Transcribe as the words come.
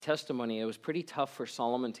testimony, it was pretty tough for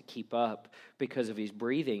Solomon to keep up because of his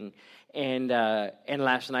breathing. And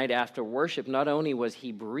last night after worship, not only was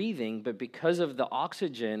he breathing, but because of the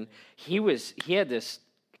oxygen, he had this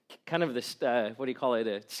kind of this, what do you call it,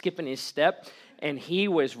 a skip in his step, and he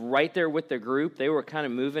was right there with the group. They were kind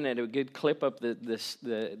of moving at a good clip up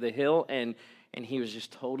the hill, and he was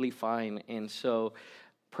just totally fine. And so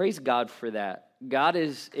praise God for that. God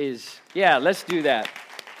is yeah, let's do that.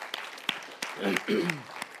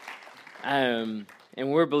 And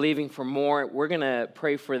we're believing for more. We're going to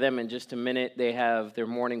pray for them in just a minute. They have their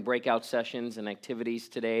morning breakout sessions and activities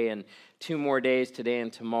today, and 2 more days, today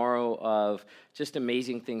and tomorrow, of just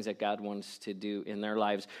amazing things that God wants to do in their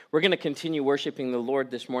lives. We're going to continue worshiping the Lord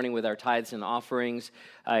this morning with our tithes and offerings.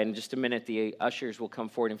 In just a minute, the ushers will come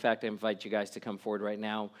forward. In fact, I invite you guys to come forward right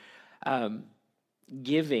now.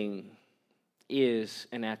 Giving is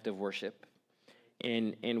an act of worship.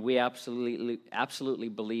 And we absolutely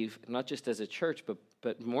believe, not just as a church,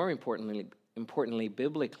 but more importantly,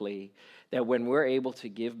 biblically, that when we're able to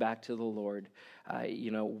give back to the Lord,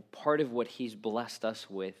 part of what He's blessed us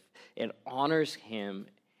with, it honors Him,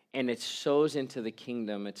 and it sows into the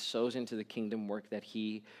kingdom. It sows into the kingdom work that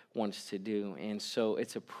He wants to do. And so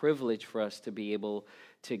it's a privilege for us to be able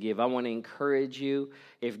to give. I want to encourage you,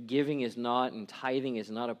 if giving is not and tithing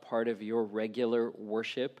is not a part of your regular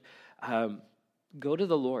worship, go to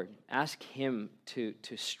the Lord. Ask Him to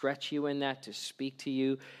stretch you in that, to speak to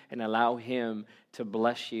you, and allow Him to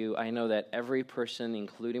bless you. I know that every person,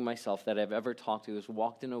 including myself, that I've ever talked to has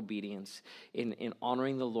walked in obedience, in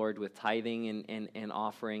honoring the Lord with tithing and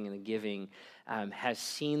offering and giving, has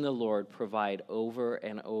seen the Lord provide over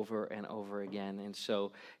and over and over again. And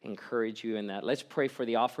so encourage you in that. Let's pray for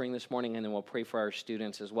the offering this morning, and then we'll pray for our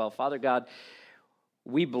students as well. Father God,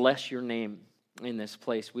 we bless your name in this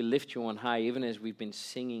place. We lift you on high, even as we've been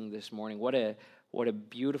singing this morning. What a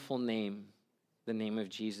beautiful name the name of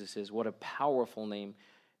Jesus is. What a powerful name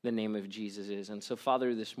the name of Jesus is. And so,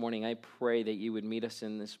 Father, this morning, I pray that you would meet us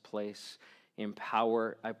in this place in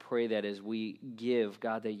power. I pray that as we give,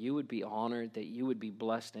 God, that you would be honored, that you would be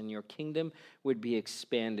blessed, and your kingdom would be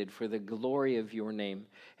expanded for the glory of your name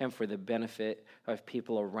and for the benefit of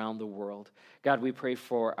people around the world. God, we pray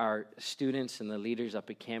for our students and the leaders up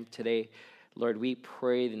at camp today. Lord, we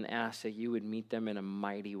prayed and asked that you would meet them in a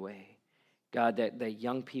mighty way. God, that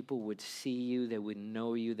young people would see you, they would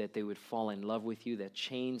know you, that they would fall in love with you, that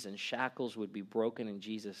chains and shackles would be broken in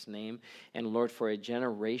Jesus' name. And Lord, for a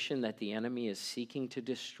generation that the enemy is seeking to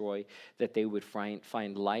destroy, that they would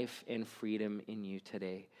find life and freedom in you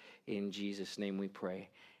today. In Jesus' name we pray.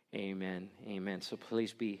 Amen. Amen. So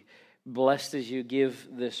please be blessed as you give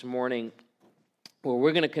this morning. Well,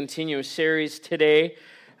 we're going to continue a series today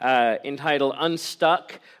entitled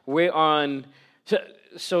Unstuck. We're on,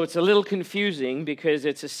 so it's a little confusing because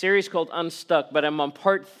it's a series called Unstuck, but I'm on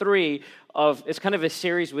part 3 of, it's kind of a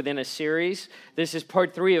series within a series. This is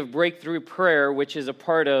part 3 of Breakthrough Prayer, which is a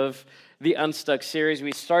part of the Unstuck series.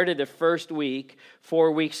 We started the first week,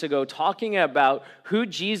 4 weeks ago, talking about who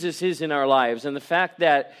Jesus is in our lives and the fact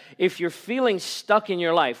that if you're feeling stuck in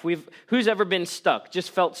your life, who's ever been stuck,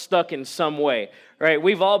 just felt stuck in some way, right?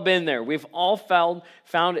 We've all been there. We've all found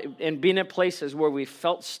and been at places where we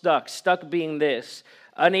felt stuck being this,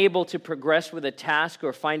 unable to progress with a task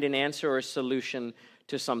or find an answer or a solution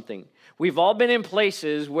to something. We've all been in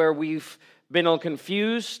places where we've been all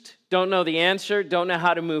confused, don't know the answer, don't know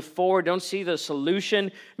how to move forward, don't see the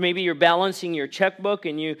solution. Maybe you're balancing your checkbook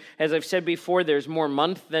and you, as I've said before, there's more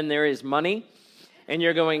month than there is money. And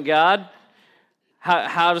you're going, God,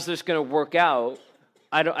 how is this going to work out?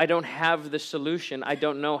 I don't have the solution. I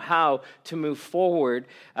don't know how to move forward.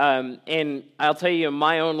 And I'll tell you, in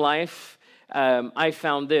my own life, I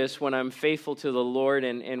found this when I'm faithful to the Lord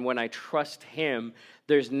and when I trust Him,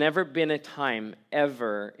 there's never been a time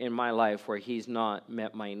ever in my life where He's not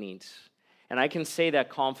met my needs. And I can say that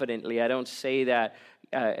confidently. I don't say that,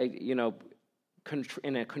 in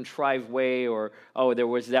a contrived way or, oh, there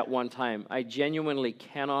was that one time. I genuinely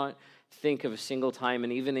cannot think of a single time,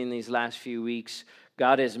 and even in these last few weeks,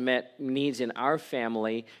 God has met needs in our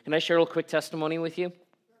family. Can I share a little quick testimony with you?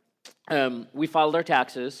 We filed our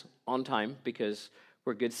taxes on time because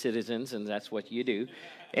we're good citizens, and that's what you do.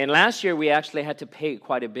 And last year, we actually had to pay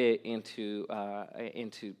quite a bit into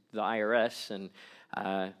the IRS,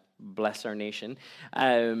 and bless our nation.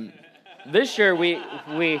 This year, we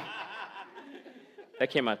that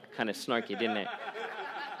came out kind of snarky, didn't it?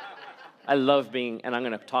 I love being, and I'm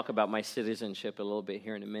going to talk about my citizenship a little bit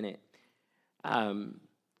here in a minute.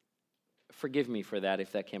 Forgive me for that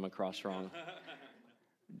if that came across wrong.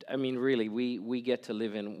 I mean, really, we get to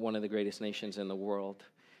live in one of the greatest nations in the world.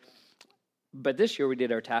 But this year we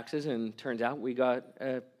did our taxes, and turns out we got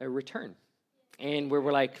a return. And we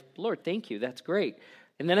were like, Lord, thank you. That's great.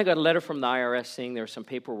 And then I got a letter from the IRS saying there was some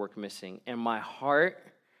paperwork missing. And my heart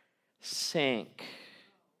sank.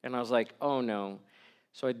 And I was like, oh, no.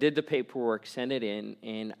 So I did the paperwork, sent it in,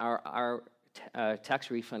 and our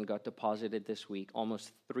tax refund got deposited this week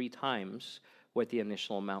almost 3 times what the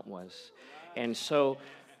initial amount was. And so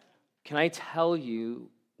can I tell you,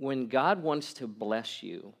 when God wants to bless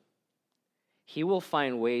you, he will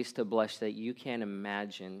find ways to bless that you can't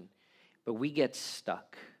imagine, but we get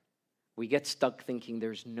stuck. We get stuck thinking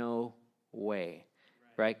there's no way,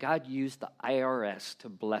 right? God used the IRS to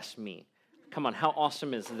bless me. Come on, how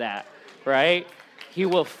awesome is that, right? He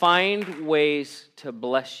will find ways to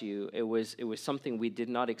bless you. It was something we did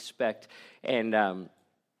not expect, and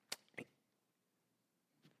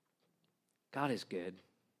God is good.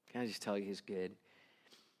 Can I just tell you, he's good?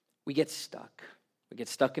 We get stuck. We get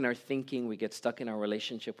stuck in our thinking. We get stuck in our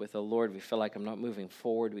relationship with the Lord. We feel like I'm not moving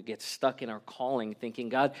forward. We get stuck in our calling, thinking,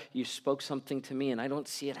 God, you spoke something to me and I don't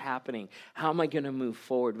see it happening. How am I going to move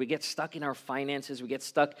forward? We get stuck in our finances. We get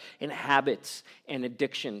stuck in habits and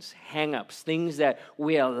addictions, hang-ups, things that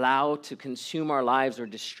we allow to consume our lives or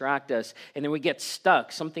distract us. And then we get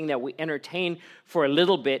stuck. Something that we entertain for a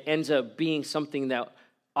little bit ends up being something that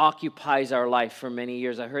occupies our life for many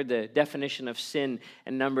years. I heard the definition of sin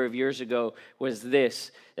a number of years ago was this,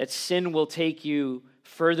 that sin will take you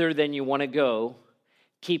further than you want to go,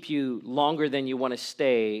 keep you longer than you want to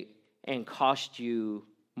stay, and cost you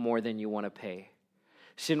more than you want to pay.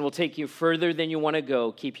 Sin will take you further than you want to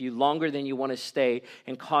go, keep you longer than you want to stay,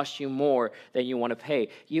 and cost you more than you want to pay.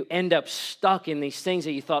 You end up stuck in these things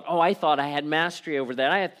that you thought, oh, I thought I had mastery over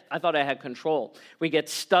that. I thought I had control. We get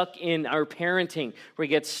stuck in our parenting. We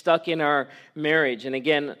get stuck in our marriage. And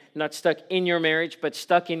again, not stuck in your marriage, but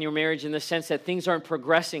stuck in your marriage in the sense that things aren't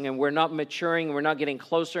progressing and we're not maturing, we're not getting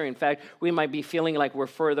closer. In fact, we might be feeling like we're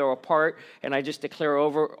further apart. And I just declare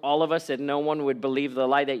over all of us that no one would believe the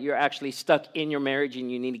lie that you're actually stuck in your marriage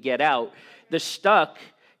and you need to get out. The stuck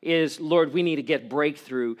is, Lord, we need to get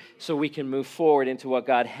breakthrough so we can move forward into what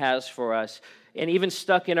God has for us. And even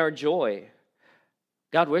stuck in our joy.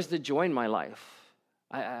 God, where's the joy in my life?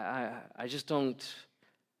 I just don't,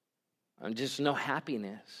 I'm just no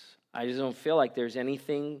happiness. I just don't feel like there's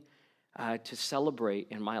anything to celebrate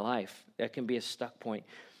in my life. That can be a stuck point.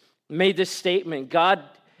 Made this statement, God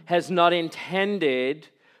has not intended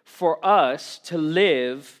for us to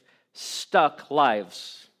live stuck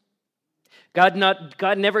lives. God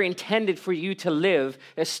never intended for you to live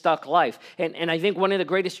a stuck life. And I think one of the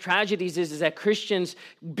greatest tragedies is that Christians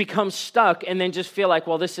become stuck and then just feel like,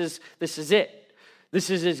 well, this is it. This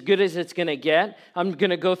is as good as it's going to get. I'm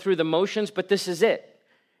going to go through the motions, but this is it.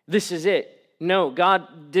 This is it. No,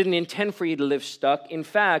 God didn't intend for you to live stuck. In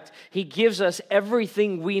fact, he gives us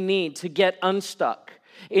everything we need to get unstuck.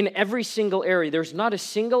 In every single area, there's not a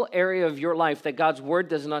single area of your life that God's word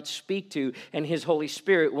does not speak to and his Holy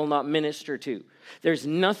Spirit will not minister to. There's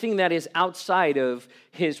nothing that is outside of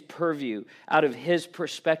his purview, out of his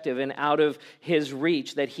perspective, and out of his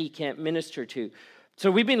reach that he can't minister to.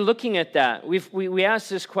 So we've been looking at that. We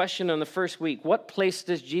asked this question on the first week. What place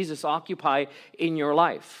does Jesus occupy in your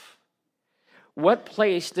life? What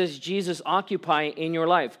place does Jesus occupy in your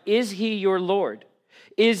life? Is he your Lord?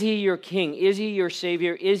 Is he your king? Is he your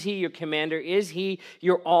savior? Is he your commander? Is he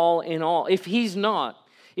your all in all? If he's not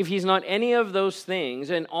any of those things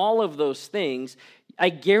and all of those things, I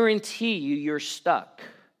guarantee you're stuck.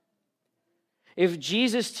 If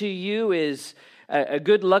Jesus to you is a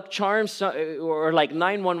good luck charm or like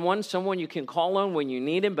 911, someone you can call on when you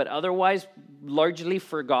need him, but otherwise largely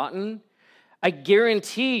forgotten, I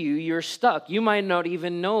guarantee you're stuck. You might not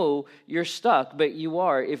even know you're stuck, but you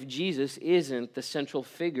are if Jesus isn't the central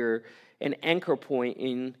figure and anchor point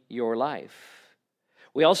in your life.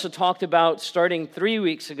 We also talked about, starting 3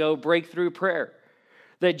 weeks ago, breakthrough prayer.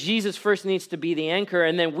 That Jesus first needs to be the anchor,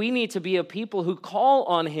 and then we need to be a people who call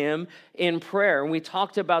on him in prayer. And we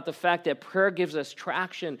talked about the fact that prayer gives us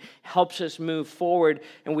traction, helps us move forward.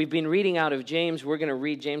 And we've been reading out of James. We're going to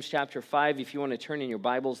read James chapter 5 if you want to turn in your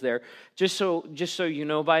Bibles there. Just so you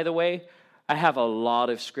know, by the way, I have a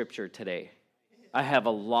lot of scripture today. I have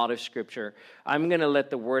a lot of scripture. I'm going to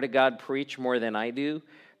let the Word of God preach more than I do,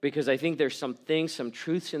 because I think there's some things, some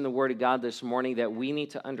truths in the Word of God this morning that we need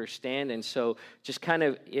to understand. And so just kind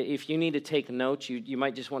of, if you need to take notes, you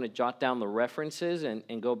might just want to jot down the references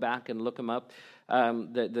and go back and look them up.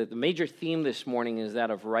 The major theme this morning is that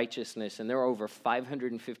of righteousness, and there are over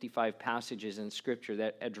 555 passages in Scripture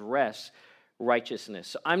that address righteousness.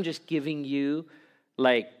 So I'm just giving you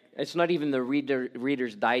like It's not even the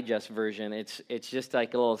Reader's Digest version. It's just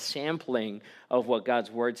like a little sampling of what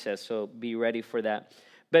God's word says, so be ready for that.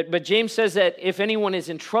 But James says that if anyone is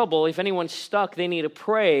in trouble, if anyone's stuck, they need to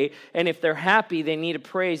pray. And if they're happy, they need to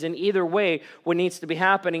praise. And either way, what needs to be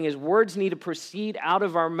happening is words need to proceed out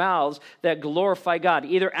of our mouths that glorify God,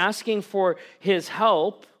 either asking for his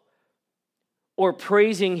help or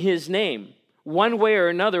praising his name. One way or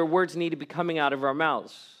another, words need to be coming out of our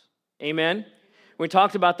mouths. Amen? We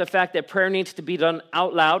talked about the fact that prayer needs to be done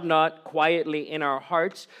out loud, not quietly in our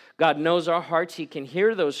hearts. God knows our hearts. He can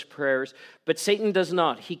hear those prayers, but Satan does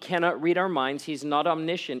not. He cannot read our minds. He's not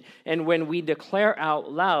omniscient. And when we declare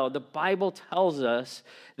out loud, the Bible tells us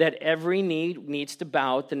that every knee needs to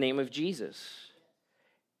bow at the name of Jesus,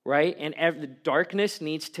 right? And the darkness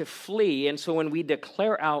needs to flee. And so when we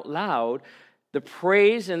declare out loud, the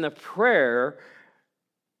praise and the prayer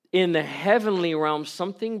in the heavenly realm,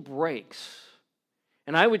 something breaks.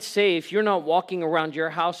 And I would say if you're not walking around your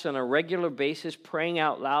house on a regular basis, praying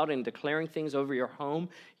out loud and declaring things over your home,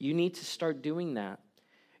 you need to start doing that.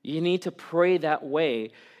 You need to pray that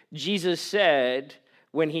way. Jesus said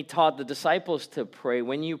when he taught the disciples to pray,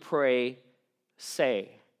 when you pray, say.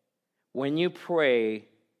 When you pray,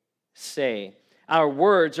 say. Our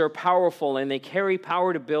words are powerful and they carry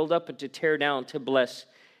power to build up and to tear down, to bless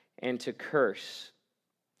and to curse.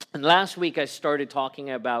 And last week I started talking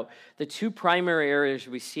about the two primary areas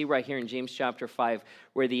we see right here in James chapter 5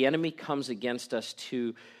 where the enemy comes against us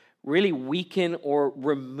to really weaken or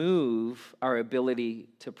remove our ability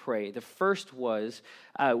to pray. The first was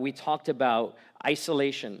we talked about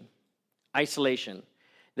isolation. Isolation.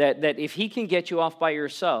 That if he can get you off by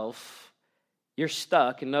yourself, you're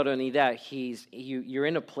stuck. And not only that, you're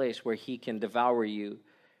in a place where he can devour you.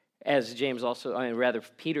 As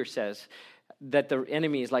Peter says, that the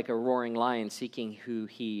enemy is like a roaring lion seeking who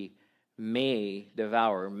he may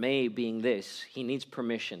devour. May being this, he needs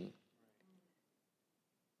permission.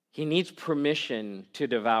 He needs permission to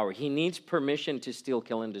devour. He needs permission to steal,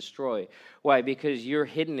 kill, and destroy. Why? Because you're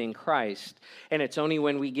hidden in Christ. And it's only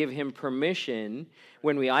when we give him permission,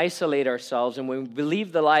 when we isolate ourselves, and when we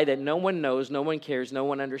believe the lie that no one knows, no one cares, no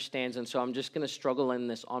one understands, and so I'm just going to struggle in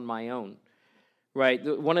this on my own. Right?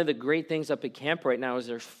 One of the great things up at camp right now is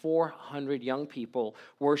there's 400 young people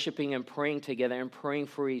worshiping and praying together and praying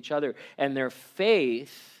for each other. And their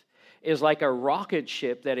faith is like a rocket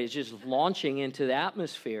ship that is just launching into the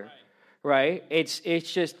atmosphere. Right? It's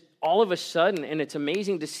just all of a sudden, and it's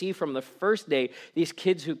amazing to see from the first day, these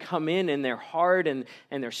kids who come in and they're hard and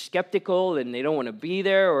they're skeptical and they don't want to be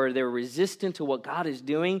there or they're resistant to what God is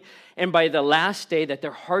doing. And by the last day that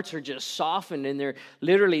their hearts are just softened and they're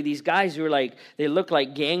literally these guys who are like, they look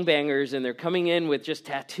like gangbangers and they're coming in with just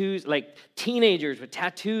tattoos, like teenagers with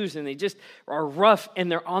tattoos, and they just are rough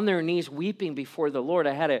and they're on their knees weeping before the Lord.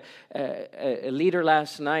 I had a leader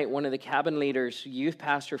last night, one of the cabin leaders, youth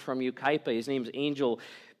pastor from Ukaipa, his name's Angel.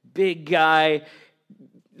 Big guy,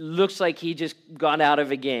 looks like he just got out of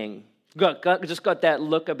a gang. Just got that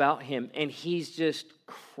look about him. And he's just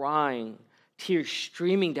crying, tears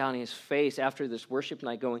streaming down his face after this worship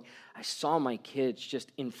night going, I saw my kids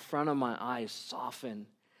just in front of my eyes soften,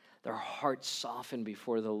 their hearts soften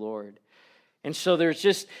before the Lord. And so there's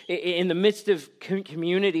just, in the midst of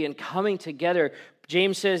community and coming together,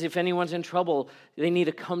 James says if anyone's in trouble, they need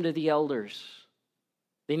to come to the elders.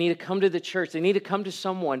 They need to come to the church. They need to come to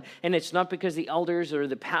someone. And it's not because the elders or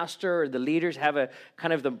the pastor or the leaders have a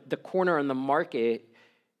kind of the corner on the market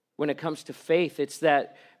when it comes to faith. It's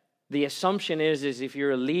that the assumption is if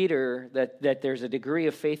you're a leader, that there's a degree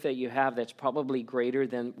of faith that you have that's probably greater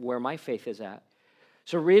than where my faith is at.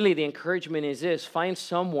 So really the encouragement is this: find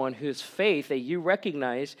someone whose faith that you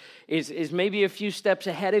recognize is maybe a few steps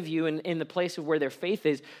ahead of you in the place of where their faith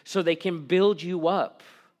is, so they can build you up.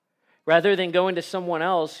 Rather than going to someone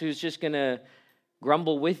else who's just going to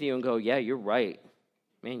grumble with you and go, yeah, you're right.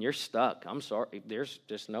 Man, you're stuck. I'm sorry. There's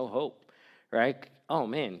just no hope, right? Oh,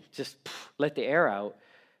 man, just let the air out.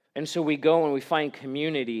 And so we go and we find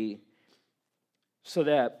community so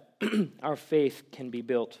that our faith can be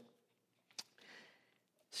built.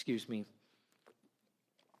 Excuse me.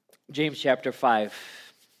 James chapter 5,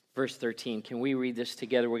 verse 13. Can we read this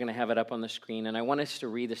together? We're going to have it up on the screen. And I want us to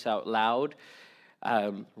read this out loud.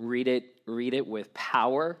 Read it with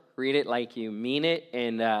power. Read it like you mean it,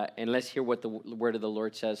 and let's hear what the word of the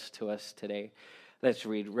Lord says to us today. Let's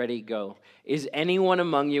read. Ready, go. Is anyone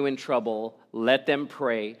among you in trouble? Let them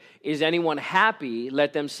pray. Is anyone happy?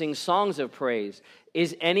 Let them sing songs of praise.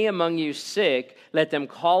 Is any among you sick? Let them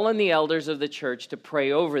call on the elders of the church to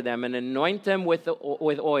pray over them and anoint them with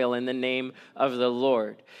oil in the name of the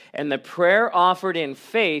Lord. And the prayer offered in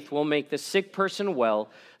faith will make the sick person well.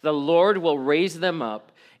 The Lord will raise them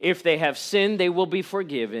up. If they have sinned, they will be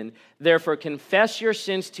forgiven. Therefore, confess your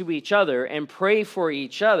sins to each other and pray for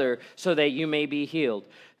each other so that you may be healed.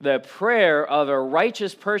 The prayer of a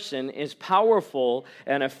righteous person is powerful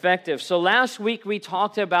and effective. So last week we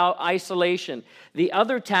talked about isolation. The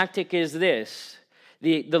other tactic is this.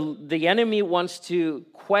 The enemy wants to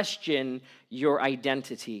question your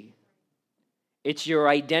identity. It's your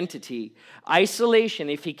identity. Isolation,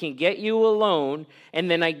 if he can get you alone, and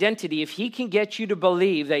then identity, if he can get you to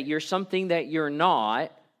believe that you're something that you're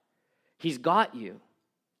not, he's got you.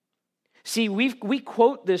 See, we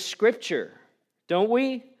quote this scripture, don't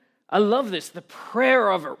we? I love this. The prayer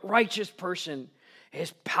of a righteous person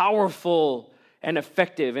is powerful and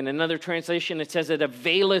effective. In another translation, it says it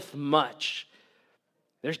availeth much.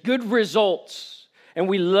 There's good results, and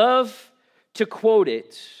we love to quote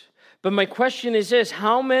it. But my question is this,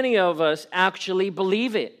 how many of us actually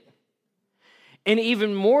believe it? And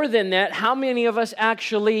even more than that, how many of us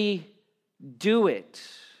actually do it?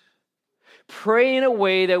 Pray in a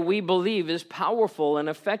way that we believe is powerful and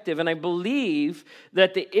effective. And I believe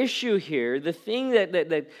that the issue here, the thing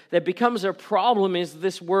that becomes a problem is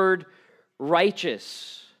this word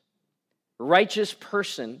righteous. Righteous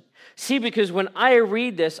person. See, because when I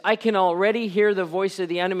read this, I can already hear the voice of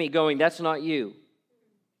the enemy going, that's not you.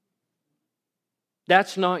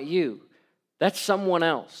 That's not you. That's someone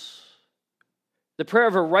else. The prayer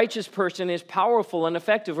of a righteous person is powerful and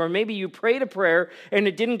effective. Or maybe you prayed a prayer and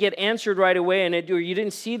it didn't get answered right away, or you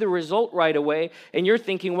didn't see the result right away, and you're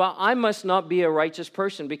thinking, well, I must not be a righteous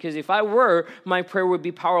person, because if I were, my prayer would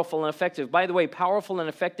be powerful and effective. By the way, powerful and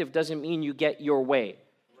effective doesn't mean you get your way.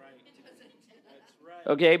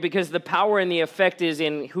 Okay, because the power and the effect is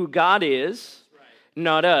in who God is,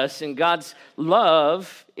 not us. And God's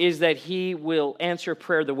love is that he will answer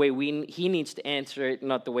prayer the way he needs to answer it,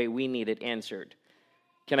 not the way we need it answered.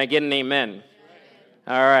 Can I get an amen?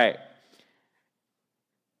 All right.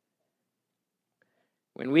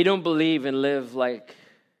 When we don't believe and live like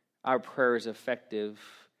our prayer is effective,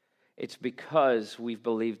 it's because we've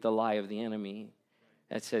believed the lie of the enemy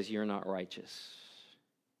that says you're not righteous.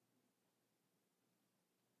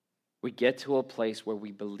 We get to a place where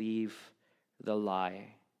we believe the lie.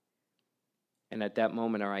 And at that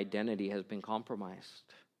moment, our identity has been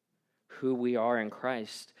compromised. Who we are in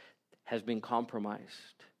Christ has been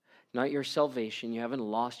compromised. Not your salvation. You haven't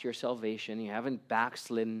lost your salvation. You haven't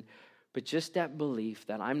backslidden. But just that belief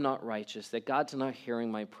that I'm not righteous, that God's not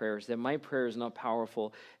hearing my prayers, that my prayer is not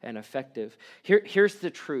powerful and effective. Here's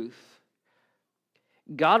the truth.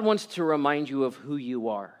 God wants to remind you of who you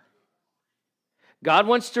are. God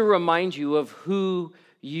wants to remind you of who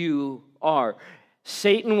you are.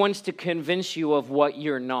 Satan wants to convince you of what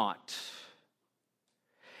you're not.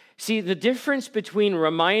 See, the difference between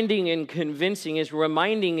reminding and convincing is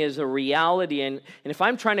reminding is a reality. And if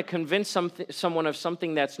I'm trying to convince someone of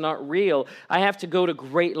something that's not real, I have to go to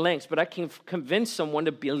great lengths. But I can convince someone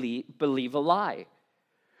to believe a lie.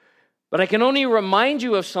 But I can only remind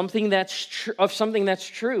you of something that's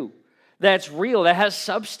true, that's real, that has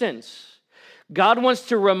substance. God wants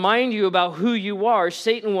to remind you about who you are.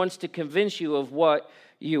 Satan wants to convince you of what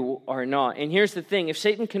you are not. And here's the thing. If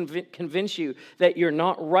Satan convince you that you're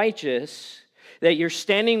not righteous, that your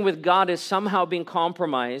standing with God is somehow being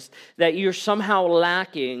compromised, that you're somehow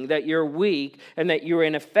lacking, that you're weak, and that you're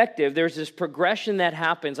ineffective, there's this progression that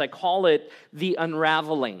happens. I call it the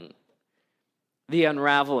unraveling. The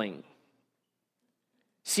unraveling.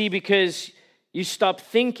 See, because you stop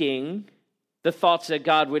thinking the thoughts that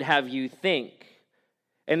God would have you think.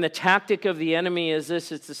 And the tactic of the enemy is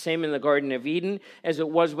this. It's the same in the Garden of Eden as it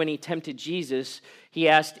was when he tempted Jesus. He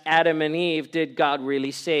asked Adam and Eve, did God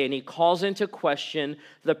really say? And he calls into question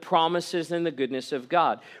the promises and the goodness of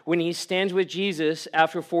God. When he stands with Jesus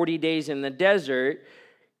after 40 days in the desert,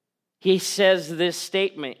 he says this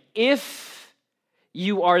statement, if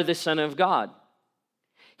you are the Son of God.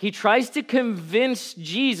 He tries to convince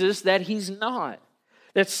Jesus that he's not.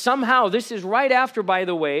 That somehow, this is right after, by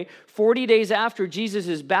the way, 40 days after Jesus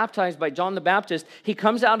is baptized by John the Baptist, he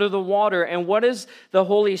comes out of the water, and what does the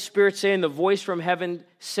Holy Spirit say and the voice from heaven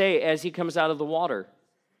say as he comes out of the water?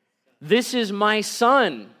 This is my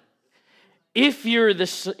Son. If you are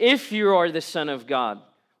the Son of God.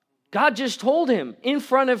 God just told him in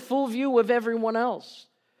front of full view of everyone else.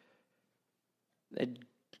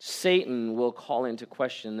 Satan will call into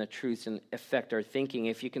question the truths and affect our thinking.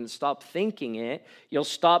 If you can stop thinking it, you'll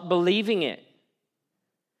stop believing it.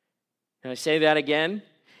 Can I say that again?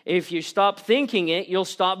 If you stop thinking it, you'll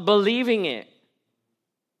stop believing it.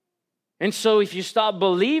 And so if you stop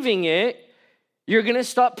believing it, you're going to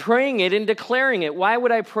stop praying it and declaring it. Why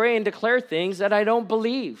would I pray and declare things that I don't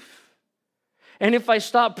believe? And if I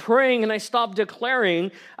stop praying and I stop declaring,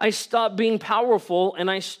 I stop being powerful and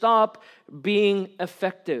I stop being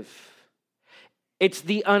effective. It's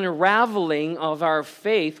the unraveling of our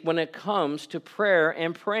faith when it comes to prayer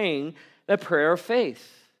and praying the prayer of faith.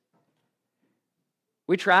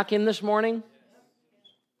 We tracking this morning?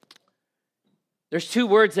 There's two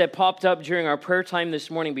words that popped up during our prayer time this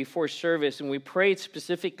morning before service, and we prayed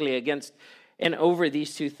specifically against and over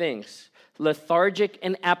these two things: lethargic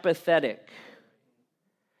and apathetic.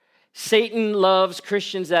 Satan loves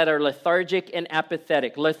Christians that are lethargic and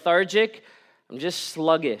apathetic. Lethargic, I'm just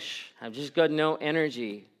sluggish. I've just got no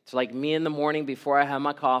energy. It's like me in the morning before I have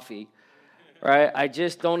my coffee, right? I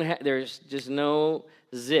just don't have, there's just no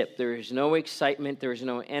zip. There's no excitement. There's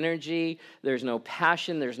no energy. There's no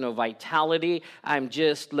passion. There's no vitality. I'm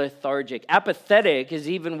just lethargic. Apathetic is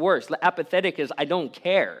even worse. Apathetic is I don't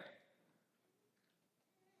care.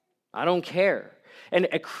 I don't care. And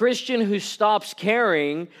a Christian who stops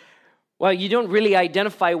caring, well, you don't really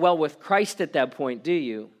identify well with Christ at that point, do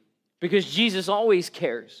you? Because Jesus always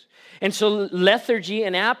cares. And so lethargy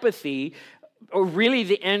and apathy are really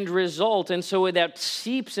the end result. And so that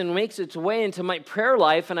seeps and makes its way into my prayer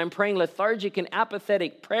life, and I'm praying lethargic and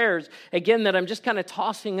apathetic prayers, again, that I'm just kind of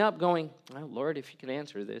tossing up going, oh, Lord, if you could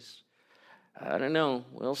answer this. I don't know.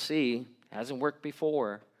 We'll see. Hasn't worked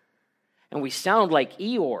before. And we sound like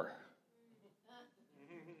Eeyore.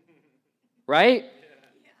 Right?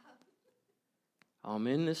 I'm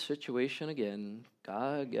in this situation again.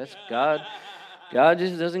 God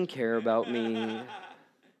just doesn't care about me.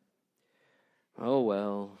 Oh,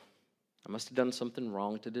 well, I must have done something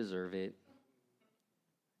wrong to deserve it.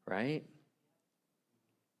 Right?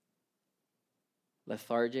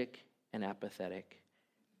 Lethargic and apathetic.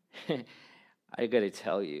 I got to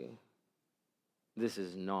tell you, this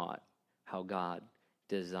is not how God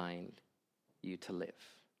designed you to live.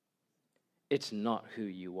 It's not who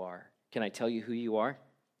you are. Can I tell you who you are?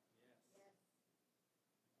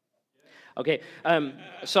 Okay,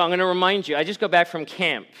 so I'm going to remind you, I just got back from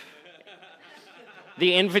camp.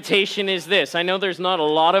 The invitation is this. I know there's not a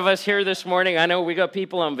lot of us here this morning. I know we got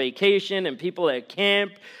people on vacation and people at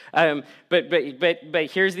camp.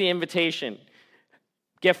 But here's the invitation.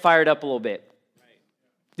 Get fired up a little bit.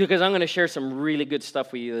 Because I'm going to share some really good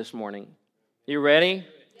stuff with you this morning. You ready?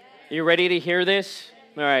 You ready to hear this?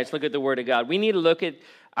 All right, let's look at the Word of God. We need to look at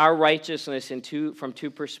our righteousness from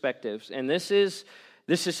two perspectives. And this is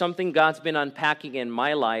something God's been unpacking in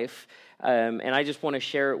my life. And I just want to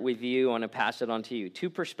share it with you. I want to pass it on to you. Two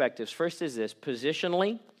perspectives. First is this,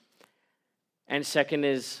 positionally, and second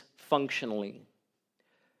is functionally.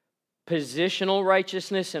 Positional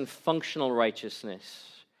righteousness and functional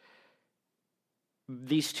righteousness.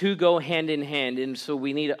 These two go hand in hand, and so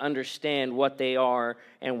we need to understand what they are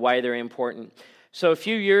and why they're important. So a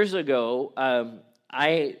few years ago,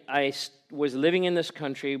 I was living in this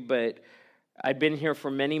country, but I'd been here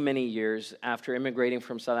for many, many years after immigrating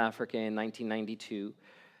from South Africa in 1992.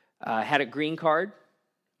 I had a green card,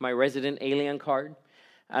 my resident alien card,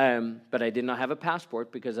 but I did not have a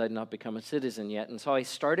passport because I had not become a citizen yet. And so I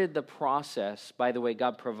started the process. By the way,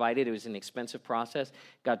 God provided. It was an expensive process.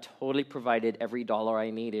 God totally provided every dollar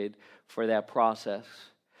I needed for that process.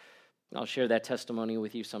 I'll share that testimony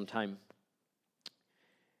with you sometime.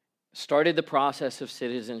 Started the process of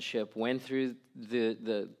citizenship, went through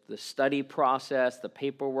the study process, the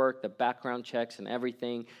paperwork, the background checks and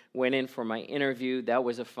everything, went in for my interview. That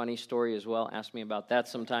was a funny story as well. Ask me about that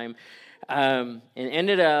sometime. And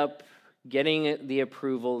ended up getting the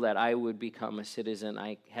approval that I would become a citizen.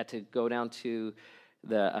 I had to go down to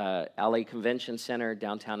the LA Convention Center,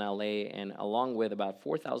 downtown LA, and along with about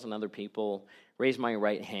 4,000 other people, raise my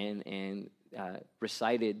right hand and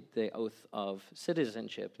recited the oath of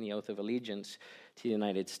citizenship and the oath of allegiance to the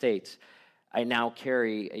United States. I now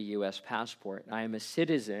carry a U.S. passport. I am a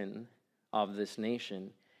citizen of this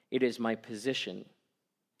nation. It is my position.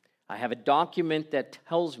 I have a document that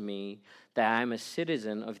tells me that I'm a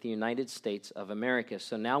citizen of the United States of America.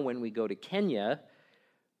 So now when we go to Kenya,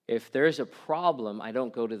 if there's a problem, I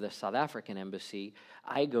don't go to the South African embassy.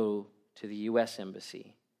 I go to the U.S.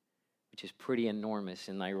 embassy, which is pretty enormous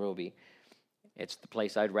in Nairobi. It's the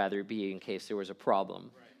place I'd rather be in case there was a problem.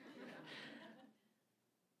 Right.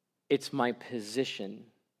 It's my position.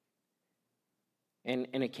 And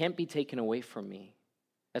it can't be taken away from me.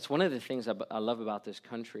 That's one of the things I love about this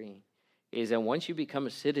country, is that once you become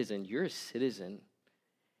a citizen, you're a citizen.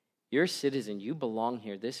 You're a citizen. You belong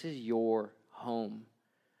here. This is your home.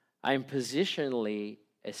 I am positionally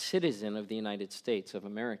a citizen of the United States of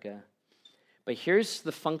America. But here's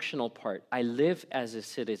the functional part. I live as a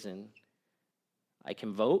citizen. I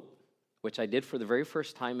can vote, which I did for the very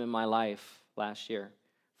first time in my life last year.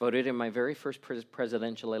 Voted in my very first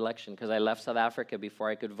presidential election because I left South Africa before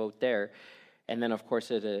I could vote there. And then, of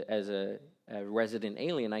course, as a resident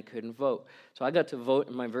alien, I couldn't vote. So I got to vote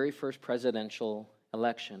in my very first presidential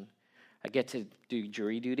election. I get to do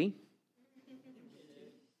jury duty.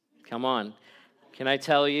 Come on. Can I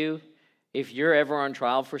tell you, if you're ever on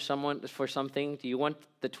trial for something, do you want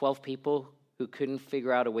the 12 people who couldn't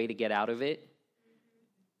figure out a way to get out of it?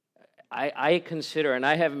 I consider, and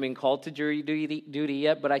I haven't been called to jury duty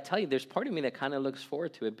yet, but I tell you, there's part of me that kind of looks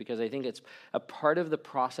forward to it because I think it's a part of the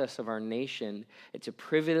process of our nation. It's a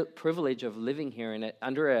privilege of living here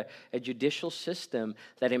under a judicial system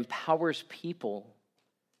that empowers people.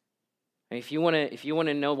 And if you want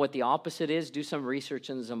to know what the opposite is, do some research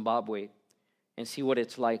in Zimbabwe and see what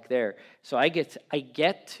it's like there. So I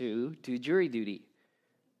get to do jury duty.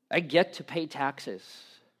 I get to pay taxes,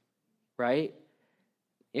 right?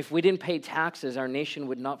 If we didn't pay taxes, our nation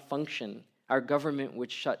would not function. Our government would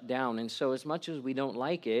shut down. And so as much as we don't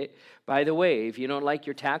like it, by the way, if you don't like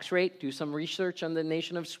your tax rate, do some research on the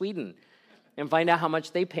nation of Sweden and find out how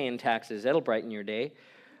much they pay in taxes. That'll brighten your day.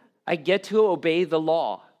 I get to obey the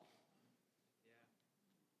law.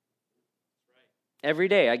 Every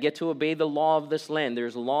day, I get to obey the law of this land.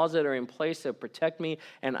 There's laws that are in place that protect me,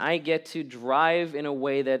 and I get to drive in a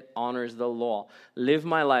way that honors the law. Live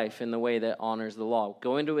my life in the way that honors the law.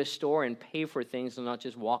 Go into a store and pay for things and not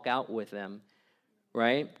just walk out with them,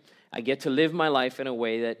 right? I get to live my life in a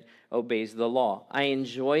way that obeys the law. I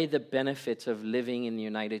enjoy the benefits of living in the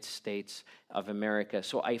United States of America.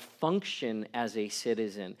 So I function as a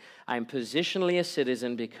citizen. I'm positionally a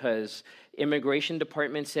citizen because immigration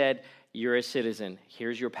department said, you're a citizen.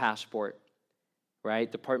 Here's your passport,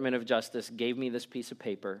 right? Department of Justice gave me this piece of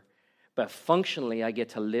paper. But functionally, I get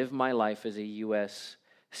to live my life as a U.S.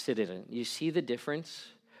 citizen. You see the difference?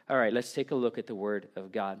 All right, let's take a look at the Word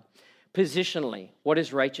of God. Positionally, what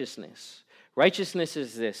is righteousness? Righteousness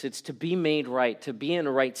is this. It's to be made right, to be in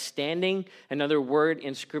right standing. Another word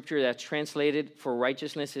in Scripture that's translated for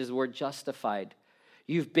righteousness is the word justified.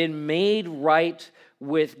 You've been made right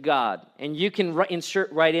with God. And you can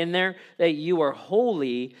insert right in there that you are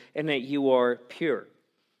holy and that you are pure.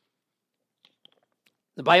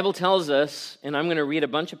 The Bible tells us, and I'm going to read a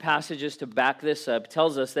bunch of passages to back this up,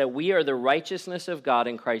 tells us that we are the righteousness of God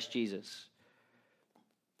in Christ Jesus.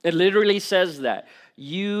 It literally says that.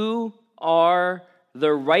 You are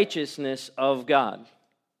the righteousness of God.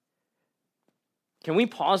 Can we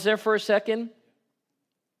pause there for a second?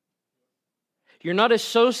 You're not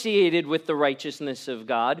associated with the righteousness of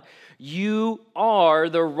God. You are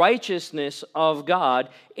the righteousness of God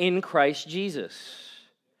in Christ Jesus.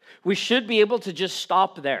 We should be able to just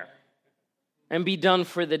stop there and be done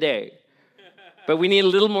for the day. But we need a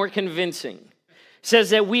little more convincing. It says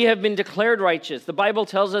that we have been declared righteous. The Bible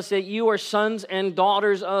tells us that you are sons and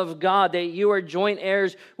daughters of God, that you are joint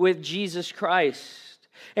heirs with Jesus Christ.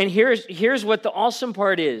 And here's what the awesome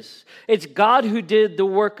part is. It's God who did the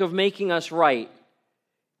work of making us right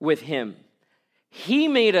with Him. He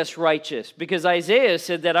made us righteous because Isaiah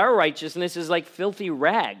said that our righteousness is like filthy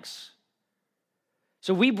rags.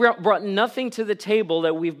 So we brought nothing to the table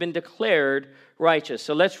that we've been declared righteous.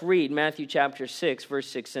 So let's read Matthew chapter 6, verse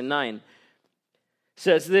 6 and 9. It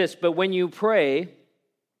says this, but when you pray,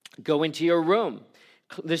 go into your room.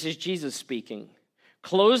 This is Jesus speaking.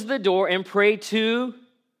 Close the door and pray to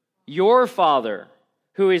your Father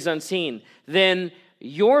who is unseen. Then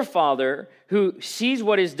your Father who sees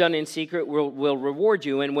what is done in secret will reward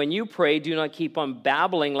you. And when you pray, do not keep on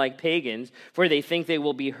babbling like pagans, for they think they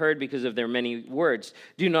will be heard because of their many words.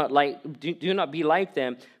 Do not be like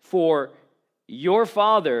them, for your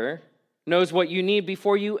Father knows what you need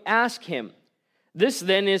before you ask Him. This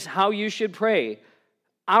then is how you should pray.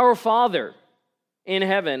 Our Father in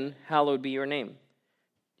heaven, hallowed be your name.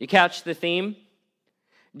 You catch the theme?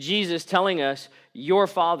 Jesus telling us, your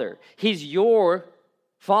Father. He's your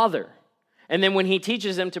Father. And then when He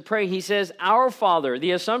teaches them to pray, He says, our Father.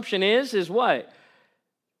 The assumption is what?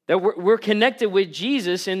 That we're connected with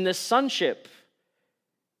Jesus in the sonship.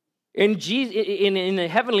 In the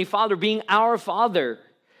Heavenly Father being our Father.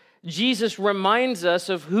 Jesus reminds us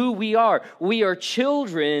of who we are. We are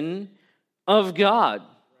children of God.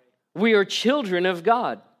 We are children of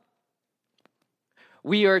God.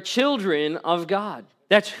 We are children of God.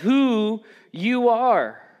 That's who you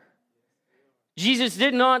are. Jesus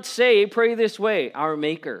did not say, pray this way, our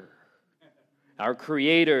Maker, our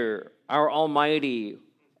Creator, our Almighty,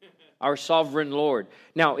 our Sovereign Lord.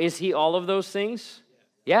 Now, is He all of those things?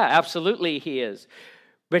 Yeah, absolutely He is.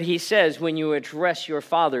 But He says, when you address your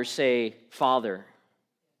Father, say, Father,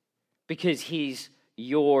 because He's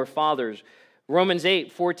your Father. Romans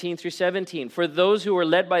 8, 14 through 17. For those who are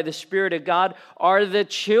led by the Spirit of God are the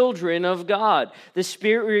children of God. The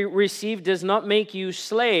Spirit received does not make you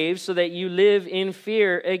slaves so that you live in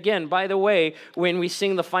fear again. By the way, when we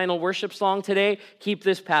sing the final worship song today, keep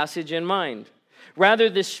this passage in mind. Rather,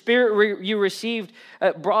 the Spirit you received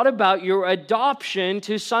brought about your adoption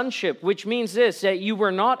to sonship, which means this, that you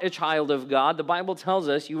were not a child of God. The Bible tells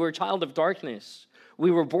us you were a child of darkness. We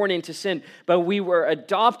were born into sin, but we were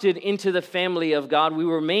adopted into the family of God. We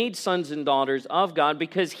were made sons and daughters of God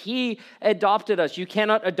because He adopted us. You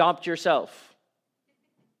cannot adopt yourself.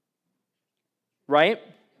 Right?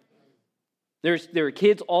 There are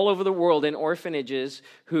kids all over the world in orphanages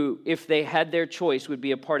who, if they had their choice, would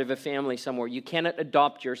be a part of a family somewhere. You cannot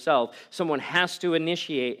adopt yourself. Someone has to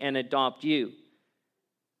initiate and adopt you.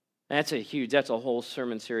 That's a whole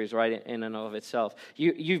sermon series right in and of itself.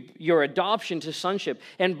 Your adoption to sonship.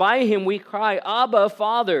 And by Him we cry, Abba,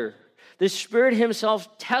 Father. The Spirit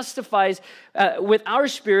Himself testifies with our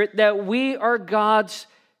spirit that we are God's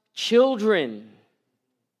children.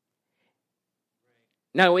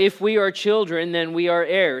 Now, if we are children, then we are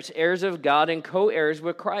heirs, heirs of God and co-heirs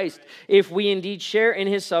with Christ, if we indeed share in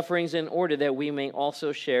His sufferings in order that we may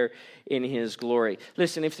also share in His glory.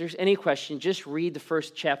 Listen, if there's any question, just read the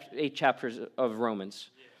first 8 chapters of Romans.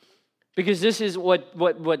 Because this is what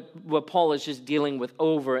Paul is just dealing with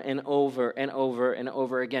over and over and over and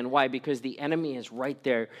over again. Why? Because the enemy is right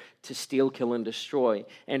there to steal, kill, and destroy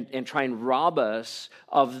and try and rob us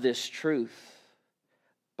of this truth.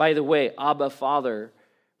 By the way, Abba, Father,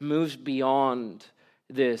 moves beyond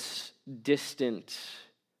this distant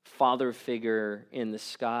father figure in the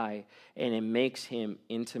sky, and it makes Him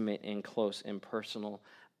intimate and close and personal.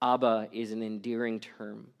 Abba is an endearing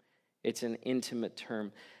term. It's an intimate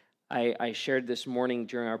term. I shared this morning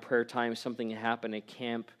during our prayer time something happened at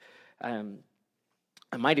camp. I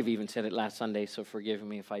might have even said it last Sunday, so forgive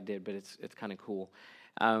me if I did, but it's kind of cool.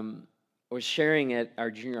 I was sharing at our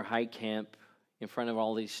junior high camp in front of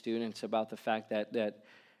all these students about the fact that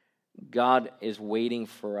God is waiting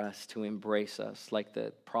for us to embrace us like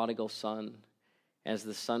the prodigal son. As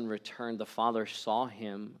the son returned, the father saw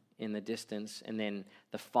him in the distance, and then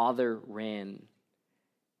the father ran.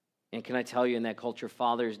 And can I tell you, in that culture,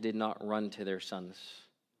 fathers did not run to their sons.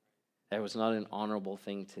 That was not an honorable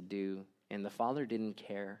thing to do. And the father didn't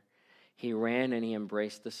care. He ran and he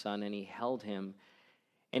embraced the son and he held him.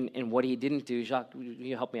 And what he didn't do, Jacques, will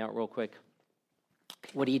you help me out real quick?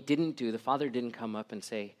 What he didn't do, the father didn't come up and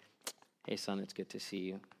say, hey, son, it's good to see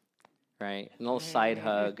you, right? A little side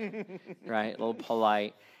hug, right? A little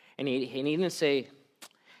polite. And he didn't say,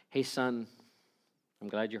 hey, son, I'm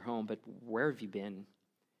glad you're home, but where have you been?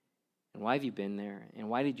 And why have you been there? And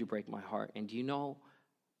why did you break my heart? And do you know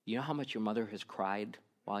how much your mother has cried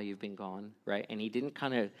while you've been gone, right? And he didn't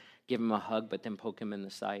kind of give him a hug, but then poke him in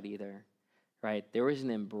the side either, right? There was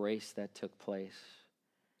an embrace that took place.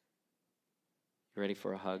 You ready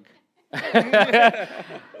for a hug?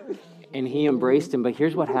 And he embraced him, but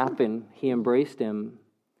here's what happened. He embraced him,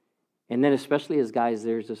 and then especially as guys,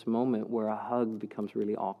 there's this moment where a hug becomes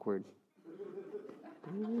really awkward.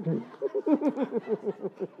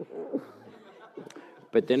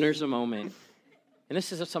 But then there's a moment, and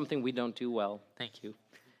this is something we don't do well. Thank you.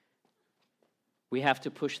 We have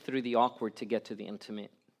to push through the awkward to get to the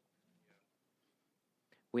intimate.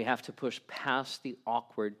 We have to push past the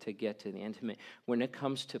awkward to get to the intimate. When it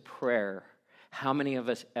comes to prayer, how many of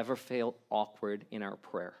us ever feel awkward in our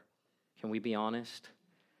prayer? Can we be honest?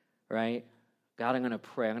 Right? God, I'm going to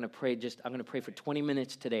pray. I'm going to pray for 20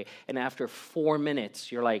 minutes today. And after 4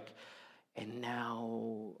 minutes, you're like, and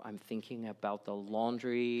now I'm thinking about the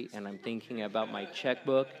laundry and I'm thinking about my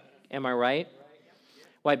checkbook. Am I right?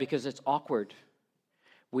 Why? Because it's awkward.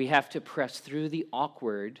 We have to press through the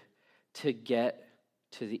awkward to get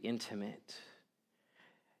to the intimate.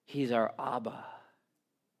 He's our Abba.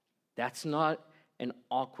 That's not an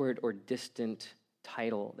awkward or distant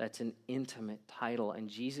title. That's an intimate title. And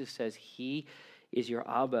Jesus says He is your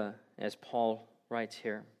Abba, as Paul writes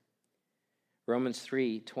here. Romans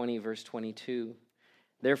 3:20, verse 22.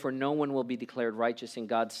 Therefore, no one will be declared righteous in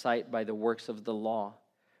God's sight by the works of the law.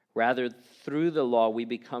 Rather, through the law, we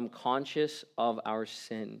become conscious of our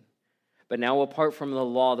sin. But now apart from the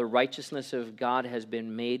law, the righteousness of God has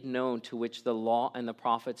been made known, to which the law and the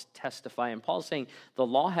prophets testify. And Paul's saying the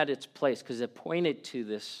law had its place because it pointed to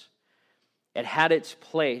this. It had its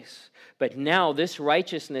place. But now this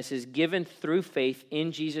righteousness is given through faith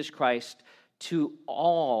in Jesus Christ to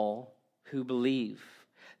all who believe.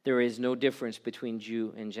 There is no difference between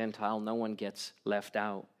Jew and Gentile. No one gets left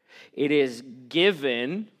out. It is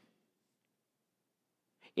given.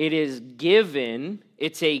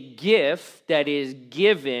 It's a gift that is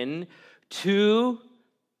given to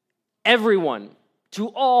everyone, to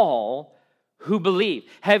all who believe.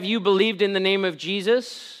 Have you believed in the name of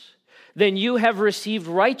Jesus? Then you have received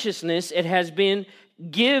righteousness. It has been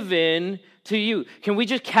given to you. Can we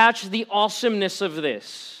just catch the awesomeness of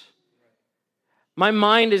this? My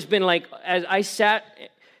mind has been like, as I sat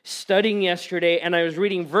studying yesterday and I was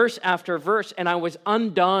reading verse after verse and I was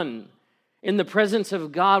undone in the presence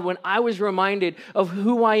of God when I was reminded of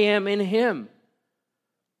who I am in Him.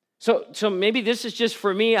 So maybe this is just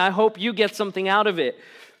for me. I hope you get something out of it.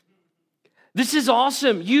 This is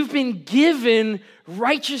awesome. You've been given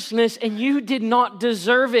righteousness and you did not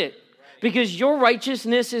deserve it. Because your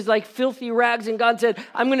righteousness is like filthy rags, and God said,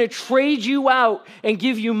 I'm going to trade you out and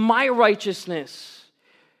give you my righteousness.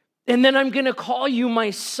 And then I'm going to call you my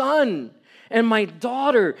son and my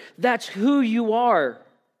daughter. That's who you are.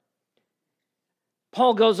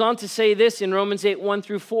 Paul goes on to say this in Romans 8,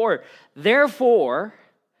 1-4. Therefore,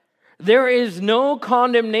 there is no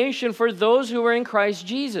condemnation for those who are in Christ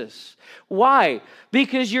Jesus. Why?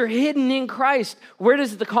 Because you're hidden in Christ. Where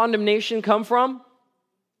does the condemnation come from?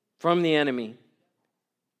 From the enemy.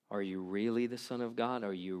 Are you really the son of God?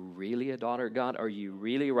 Are you really a daughter of God? Are you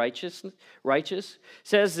really righteous?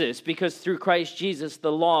 Says this, because through Christ Jesus,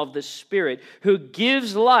 the law of the Spirit, who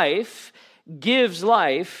gives life,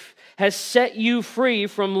 has set you free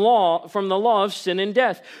from the law of sin and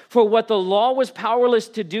death. For what the law was powerless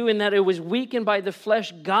to do, in that it was weakened by the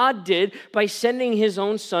flesh, God did by sending His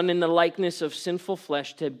own Son in the likeness of sinful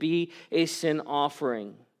flesh to be a sin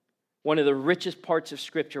offering. One of the richest parts of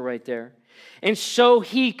Scripture right there. And so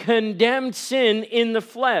He condemned sin in the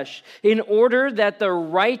flesh, in order that the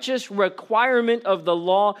righteous requirement of the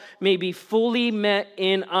law may be fully met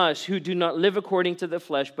in us, who do not live according to the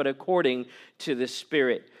flesh, but according to the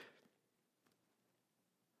Spirit.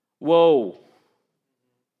 Whoa.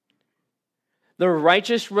 The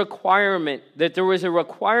righteous requirement, that there was a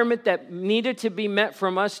requirement that needed to be met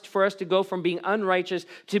from us for us to go from being unrighteous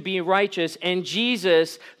to being righteous, and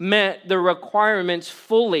Jesus met the requirements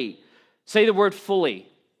fully. Say the word fully.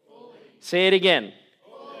 Say it again.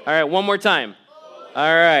 All right, one more time.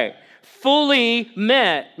 All right. Fully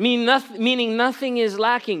met, meaning nothing is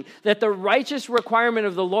lacking, that the righteous requirement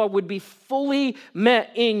of the law would be fully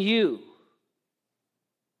met in you.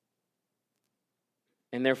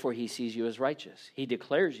 And therefore, He sees you as righteous. He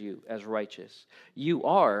declares you as righteous. You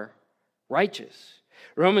are righteous.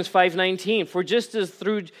 Romans 5:19, for just as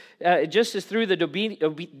through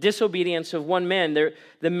the disobedience of one man,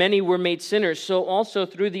 the many were made sinners, so also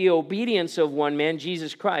through the obedience of one man,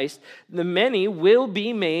 Jesus Christ, the many will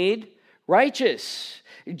be made righteous.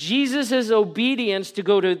 Jesus' obedience to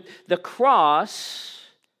go to the cross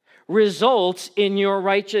results in your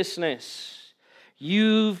righteousness.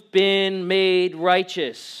 You've been made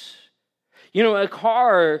righteous. You know, a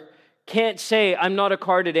car can't say, I'm not a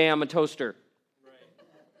car today, I'm a toaster.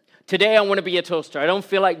 Today I want to be a toaster. I don't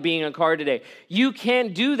feel like being a car today. You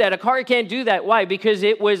can't do that. A car can't do that. Why? Because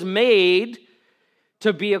it was made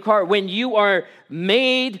to be a car. When you are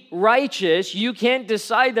made righteous, you can't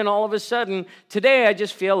decide then all of a sudden, today I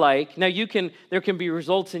just feel like. Now there can be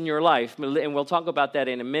results in your life, and we'll talk about that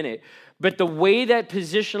in a minute. But the way that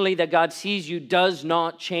positionally that God sees you does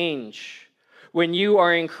not change. When you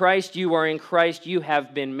are in Christ, you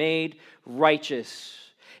have been made righteous.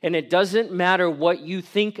 And it doesn't matter what you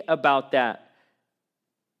think about that.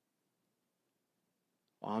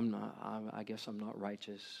 Well, I guess I'm not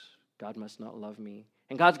righteous. God must not love me.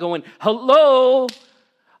 And God's going, hello,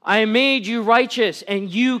 I made you righteous, and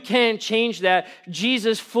you can't change that.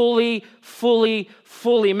 Jesus fully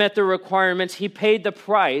met the requirements. He paid the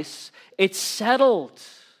price. It's settled.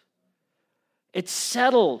 It's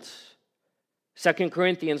settled. 2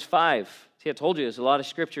 Corinthians 5. See, I told you there's a lot of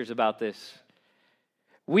scriptures about this.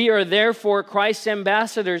 We are therefore Christ's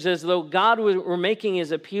ambassadors, as though God were making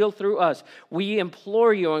His appeal through us. We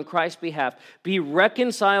implore you on Christ's behalf, be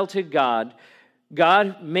reconciled to God.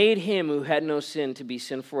 God made Him who had no sin to be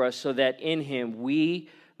sin for us, so that in Him we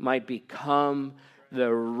might become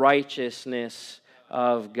the righteousness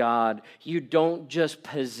of God. You don't just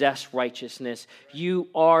possess righteousness. You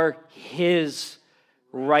are His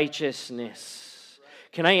righteousness.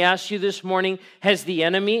 Can I ask you this morning, has the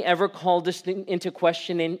enemy ever called this into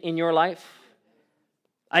question in your life?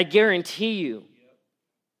 I guarantee you,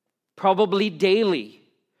 probably daily.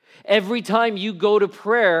 Every time you go to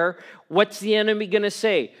prayer, what's the enemy going to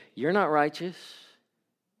say? You're not righteous.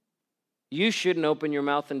 You shouldn't open your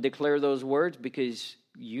mouth and declare those words because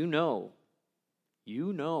you know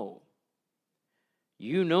the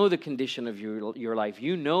condition of your life.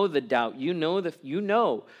 You know the doubt. You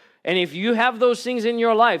know. And if you have those things in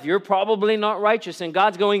your life, you're probably not righteous. And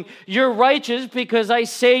God's going, you're righteous because I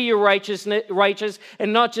say you're righteous.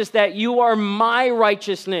 And not just that, you are my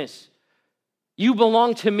righteousness. You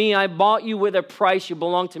belong to me. I bought you with a price. You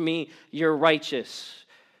belong to me. You're righteous.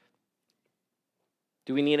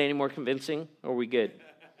 Do we need any more convincing? Or are we good?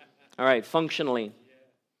 All right, functionally.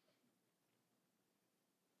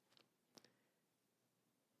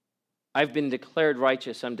 I've been declared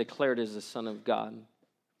righteous. I'm declared as the Son of God,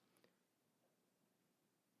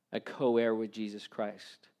 a co-heir with Jesus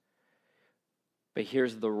Christ. But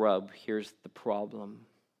here's the rub. Here's the problem.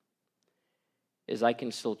 Is I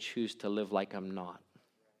can still choose to live like I'm not.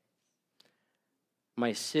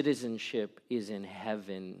 My citizenship is in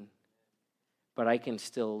heaven, but I can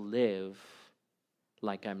still live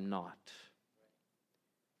like I'm not.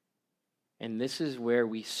 And this is where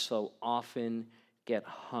we so often get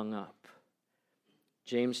hung up.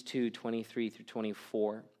 James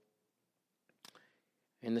 2:23-24.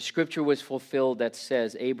 And the scripture was fulfilled that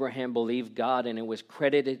says, Abraham believed God and it was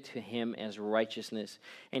credited to him as righteousness,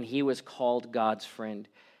 and he was called God's friend.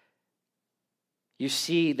 You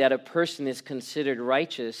see that a person is considered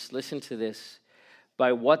righteous, listen to this,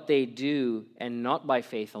 by what they do and not by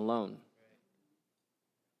faith alone.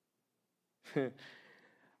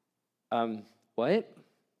 What?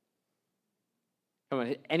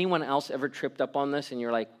 Anyone else ever tripped up on this and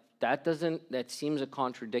you're like, that seems a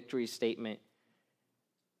contradictory statement?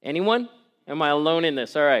 Anyone? Am I alone in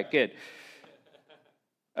this? All right, good.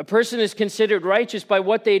 A person is considered righteous by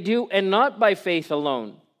what they do and not by faith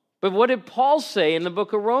alone. But what did Paul say in the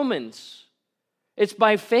book of Romans? It's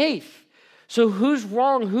by faith. So who's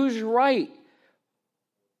wrong? Who's right?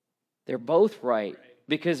 They're both right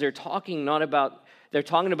because they're talking about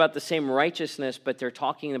the same righteousness, but they're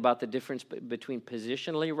talking about the difference between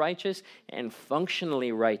positionally righteous and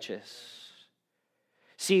functionally righteous.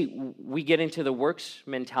 See, we get into the works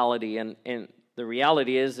mentality, and the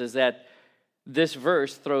reality is that this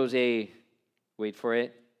verse throws a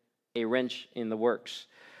wrench in the works.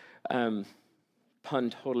 Pun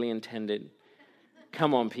totally intended.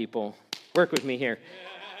 Come on, people. Work with me here.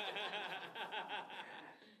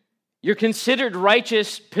 You're considered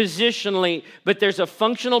righteous positionally, but there's a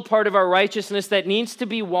functional part of our righteousness that needs to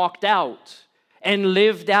be walked out and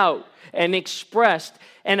lived out and expressed.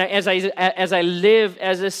 And as I live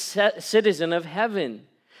as a citizen of heaven.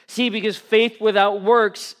 See, because faith without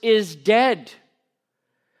works is dead.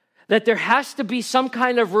 That there has to be some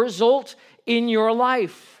kind of result in your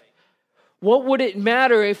life. What would it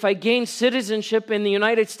matter if I gained citizenship in the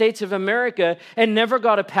United States of America and never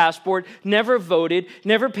got a passport, never voted,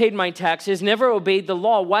 never paid my taxes, never obeyed the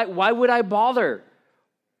law? Why would I bother?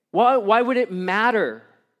 Why would it matter?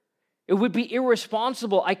 It would be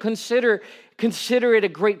irresponsible. I consider it a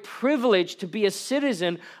great privilege to be a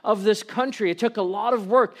citizen of this country. It took a lot of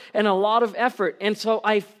work and a lot of effort. And so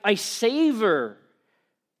I savor.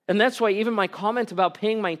 And that's why even my comment about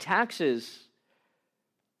paying my taxes,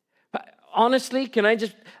 honestly,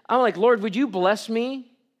 I'm like, Lord, would you bless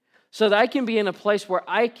me so that I can be in a place where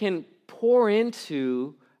I can pour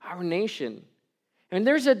into our nation? And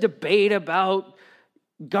there's a debate about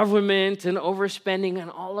government and overspending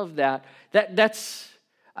and all of that. That's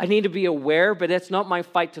I need to be aware, but that's not my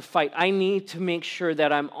fight to fight. I need to make sure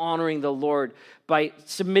that I'm honoring the Lord by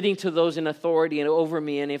submitting to those in authority and over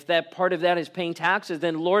me. And if that part of that is paying taxes,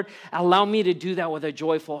 then Lord, allow me to do that with a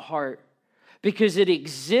joyful heart. Because it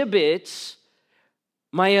exhibits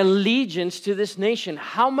my allegiance to this nation.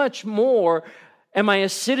 How much more am I a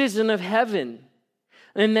citizen of heaven?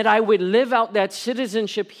 And that I would live out that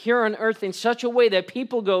citizenship here on earth in such a way that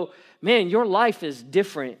people go, man, your life is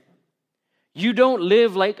different. You don't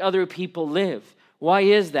live like other people live. Why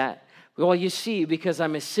is that? Well, you see, because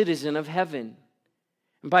I'm a citizen of heaven.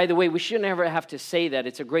 And by the way, we shouldn't ever have to say that.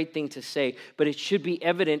 It's a great thing to say, but it should be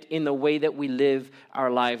evident in the way that we live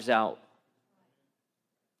our lives out.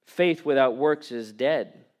 Faith without works is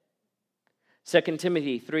dead. 2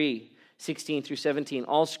 Timothy 3:16-17.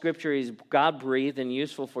 All scripture is God-breathed and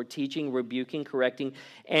useful for teaching, rebuking, correcting,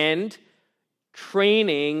 and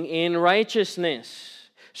training in righteousness,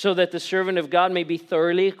 so that the servant of God may be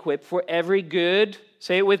thoroughly equipped for every good,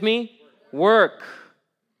 say it with me, work.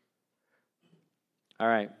 All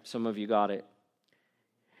right, some of you got it.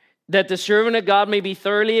 That the servant of God may be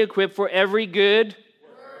thoroughly equipped for every good.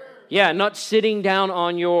 Yeah, not sitting down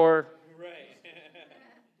on your...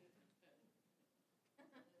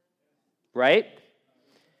 Right?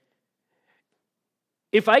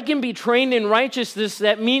 If I can be trained in righteousness,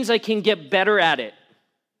 that means I can get better at it.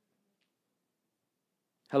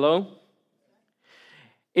 Hello?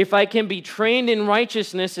 If I can be trained in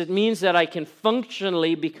righteousness, it means that I can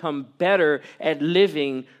functionally become better at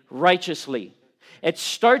living righteously. It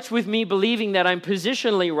starts with me believing that I'm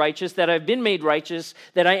positionally righteous, that I've been made righteous,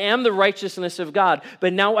 that I am the righteousness of God.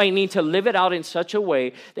 But now I need to live it out in such a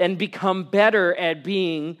way and become better at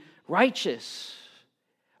being righteous.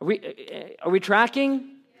 Are we tracking?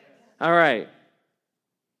 All right.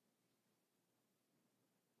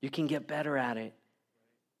 You can get better at it.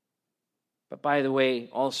 But by the way,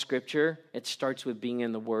 all Scripture, it starts with being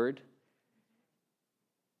in the Word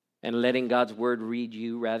and letting God's Word read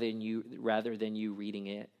you rather than you reading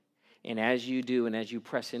it. And as you do, and as you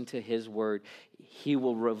press into His Word, He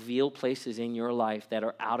will reveal places in your life that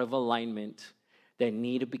are out of alignment,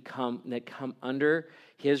 that come under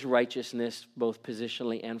His righteousness, both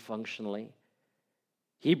positionally and functionally.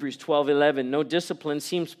 Hebrews 12:11, no discipline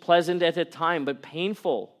seems pleasant at the time, but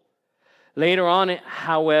painful. Later on,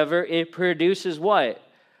 however, it produces what?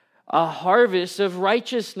 A harvest of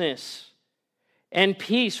righteousness and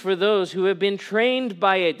peace for those who have been trained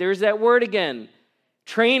by it. There's that word again.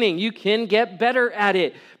 Training. You can get better at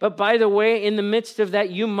it. But by the way, in the midst of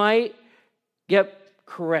that, you might get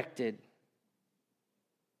corrected.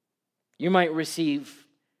 You might receive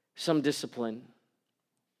some discipline.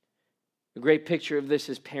 A great picture of this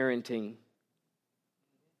is parenting,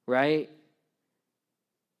 right?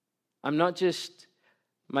 I'm not just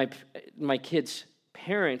my kid's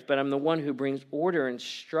parent, but I'm the one who brings order and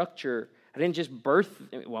structure. I didn't just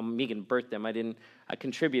Megan birthed them. I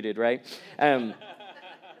contributed, right?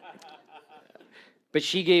 But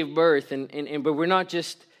she gave birth, but we're not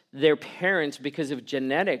just their parents because of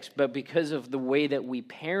genetics, but because of the way that we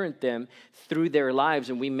parent them through their lives,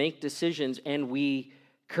 and we make decisions and we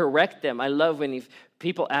correct them. I love when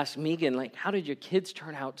people ask Megan, like, how did your kids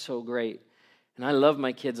turn out so great? And I love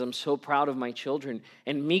my kids. I'm so proud of my children.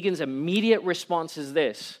 And Megan's immediate response is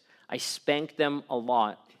this: I spank them a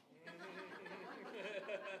lot.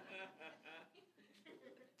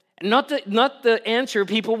 Not the answer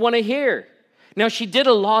people want to hear. Now, she did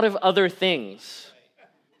a lot of other things.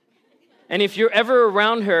 And if you're ever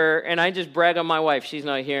around her, and I just brag on my wife, she's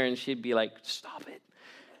not here, and she'd be like, stop it.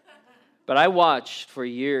 But I watched for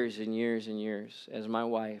years and years and years as my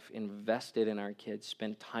wife invested in our kids,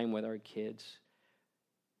 spent time with our kids.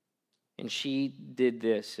 And she did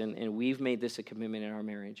this, and we've made this a commitment in our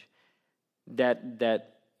marriage,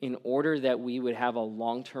 that in order that we would have a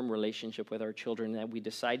long-term relationship with our children, that we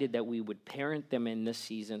decided that we would parent them in this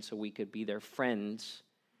season so we could be their friends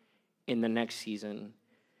in the next season.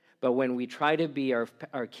 But when we try to be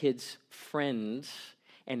our kids' friends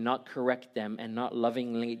and not correct them and not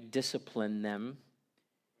lovingly discipline them,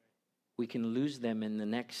 we can lose them in the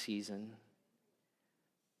next season.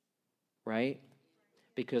 Right?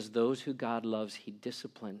 Because those who God loves, He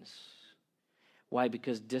disciplines. Why?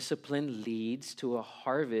 Because discipline leads to a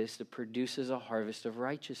harvest. It produces a harvest of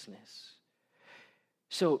righteousness.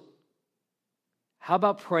 So, how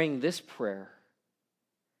about praying this prayer?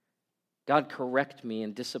 God, correct me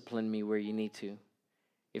and discipline me where you need to.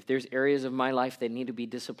 If there's areas of my life that need to be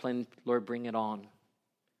disciplined, Lord, bring it on.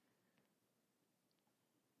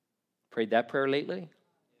 Prayed that prayer lately?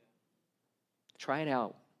 Try it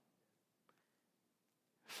out.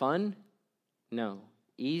 Fun? No.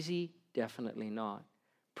 Easy? Definitely not.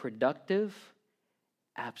 Productive?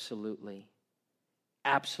 Absolutely.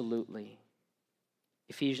 Absolutely.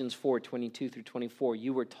 Ephesians 4:22-24,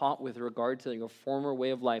 you were taught with regard to your former way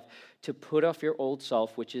of life to put off your old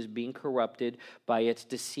self, which is being corrupted by its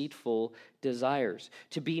deceitful desires,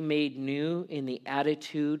 to be made new in the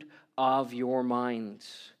attitude of your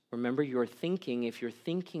minds. Remember, your thinking, if your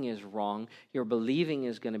thinking is wrong, your believing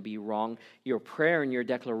is going to be wrong, your prayer and your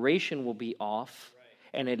declaration will be off,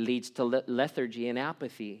 and it leads to lethargy and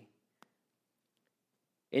apathy.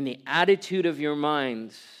 In the attitude of your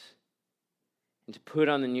minds, and to put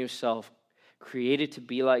on the new self, created to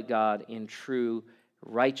be like God in true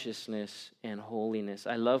righteousness and holiness.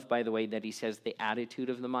 I love, by the way, that he says the attitude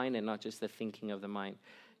of the mind and not just the thinking of the mind,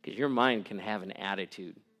 because your mind can have an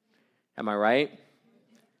attitude. Am I right?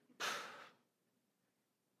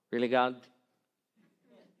 Really, God?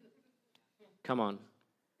 Come on.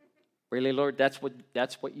 Really, Lord? That's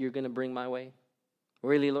what you're going to bring my way?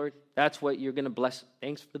 Really, Lord? That's what you're going to bless?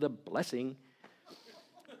 Thanks for the blessing.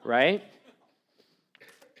 Right?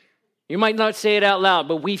 You might not say it out loud,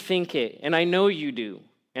 but we think it. And I know you do.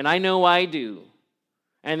 And I know I do.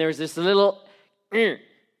 And there's this little, and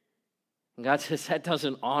God says, that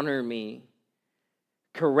doesn't honor me.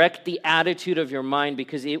 Correct the attitude of your mind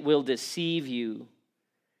because it will deceive you.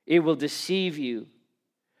 It will deceive you.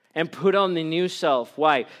 And put on the new self.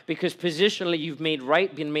 Why? Because positionally you've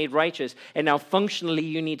been made righteous. And now functionally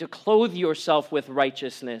you need to clothe yourself with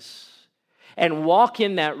righteousness. And walk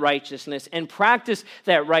in that righteousness. And practice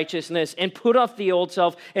that righteousness. And put off the old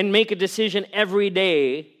self. And make a decision every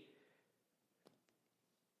day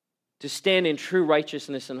to stand in true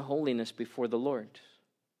righteousness and holiness before the Lord.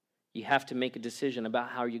 You have to make a decision about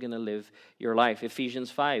how you're going to live your life. Ephesians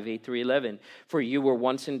 5, 8 through 11. For you were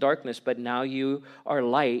once in darkness, but now you are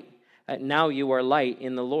light. Now you are light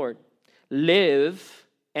in the Lord. Live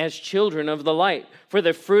as children of the light. For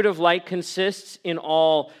the fruit of light consists in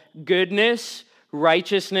all goodness,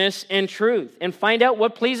 righteousness, and truth. And find out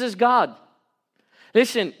what pleases God.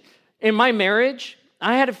 Listen, in my marriage,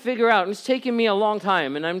 I had to figure out, and it's taken me a long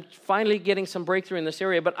time, and I'm finally getting some breakthrough in this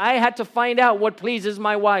area, but I had to find out what pleases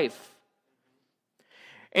my wife.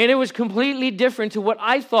 And it was completely different to what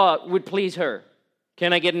I thought would please her.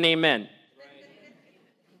 Can I get an amen?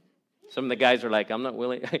 Some of the guys are like, I'm not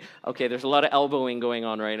willing. Okay, there's a lot of elbowing going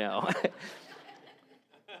on right now.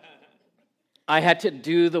 I had to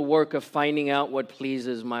do the work of finding out what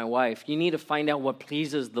pleases my wife. You need to find out what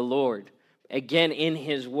pleases the Lord. Again, in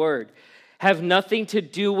His Word. Have nothing to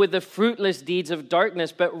do with the fruitless deeds of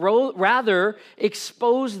darkness, but rather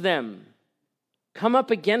expose them. Come up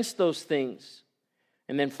against those things.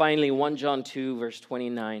 And then finally, 1 John 2, verse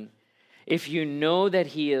 29. If you know that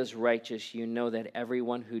He is righteous, you know that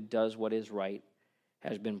everyone who does what is right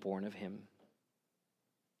has been born of Him.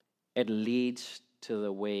 It leads to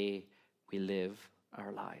the way we live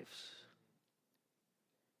our lives.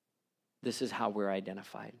 This is how we're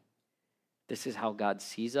identified. This is how God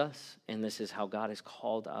sees us, and this is how God has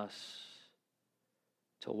called us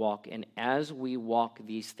to walk. And as we walk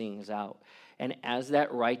these things out, and as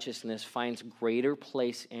that righteousness finds greater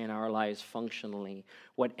place in our lives functionally,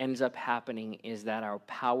 what ends up happening is that our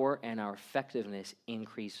power and our effectiveness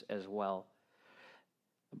increase as well.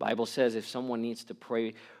 The Bible says if someone needs to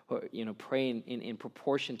pray, or, pray in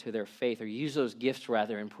proportion to their faith, or use those gifts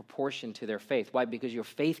rather in proportion to their faith. Why? Because your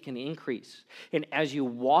faith can increase. And as you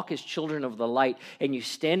walk as children of the light and you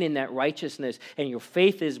stand in that righteousness and your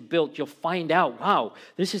faith is built, you'll find out, wow,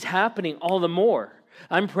 this is happening all the more.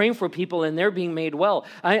 I'm praying for people and they're being made well.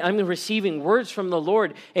 I'm receiving words from the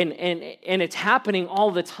Lord and it's happening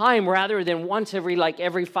all the time rather than once every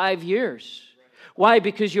 5 years. Why?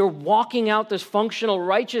 Because you're walking out this functional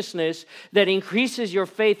righteousness that increases your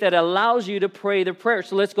faith, that allows you to pray the prayer.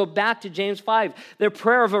 So let's go back to James 5. The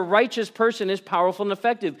prayer of a righteous person is powerful and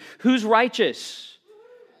effective. Who's righteous?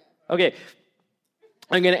 Okay,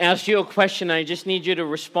 I'm going to ask you a question. I just need you to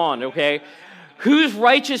respond, okay? Who's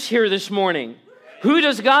righteous here this morning? Who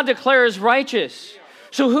does God declare as righteous?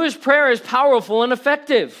 So whose prayer is powerful and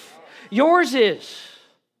effective? Yours is.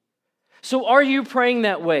 So are you praying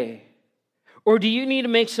that way? Or do you need to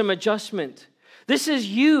make some adjustment? This is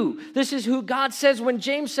you. This is who God says. When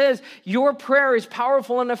James says your prayer is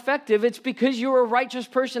powerful and effective, it's because you're a righteous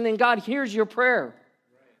person and God hears your prayer.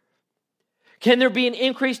 Can there be an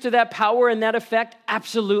increase to that power and that effect?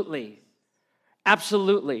 Absolutely.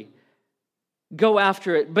 Absolutely. Go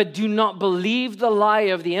after it. But do not believe the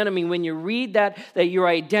lie of the enemy when you read that your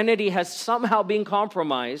identity has somehow been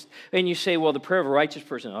compromised and you say, well, the prayer of a righteous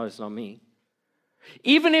person, it's not me.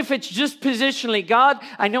 Even if it's just positionally, God,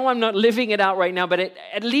 I know I'm not living it out right now, but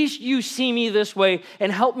at least you see me this way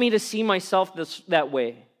and help me to see myself that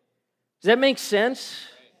way. Does that make sense?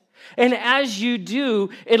 And as you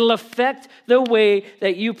do, it'll affect the way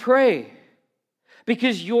that you pray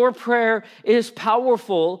because your prayer is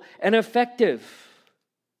powerful and effective.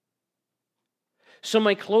 So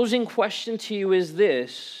my closing question to you is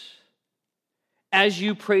this: as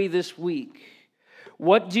you pray this week,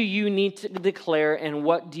 what do you need to declare and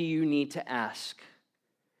what do you need to ask?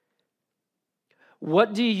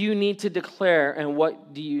 What do you need to declare and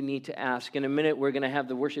what do you need to ask? In a minute, we're going to have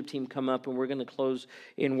the worship team come up and we're going to close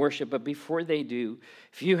in worship. But before they do,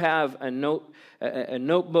 if you have a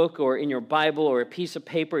notebook or in your Bible or a piece of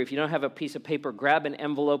paper, if you don't have a piece of paper, grab an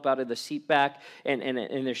envelope out of the seat back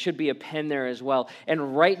and there should be a pen there as well.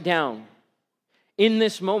 And write down, in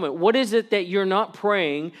this moment, what is it that you're not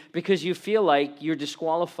praying because you feel like you're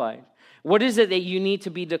disqualified? What is it that you need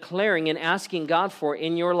to be declaring and asking God for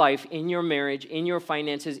in your life, in your marriage, in your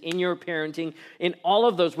finances, in your parenting, in all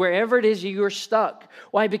of those, wherever it is you're stuck?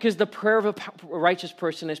 Why? Because the prayer of a righteous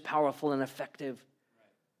person is powerful and effective.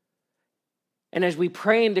 And as we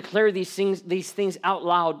pray and declare these things out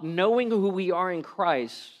loud, knowing who we are in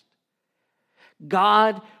Christ,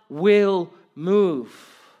 God will move.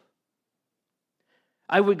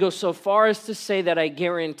 I would go so far as to say that I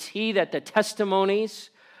guarantee that the testimonies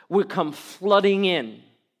would come flooding in.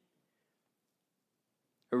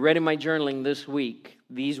 I read in my journaling this week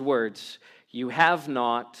these words: you have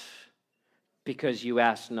not because you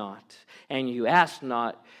ask not. And you ask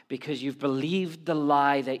not because you've believed the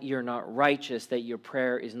lie that you're not righteous, that your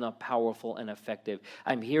prayer is not powerful and effective.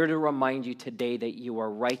 I'm here to remind you today that you are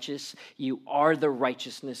righteous. You are the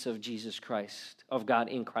righteousness of Jesus Christ, of God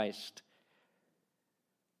in Christ.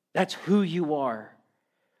 That's who you are.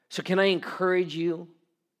 So can I encourage you?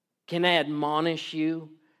 Can I admonish you?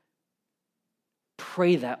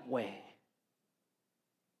 Pray that way.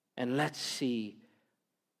 And let's see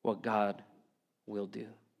what God will do.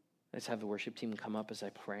 Let's have the worship team come up as I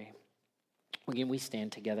pray. Again, we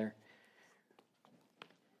stand together.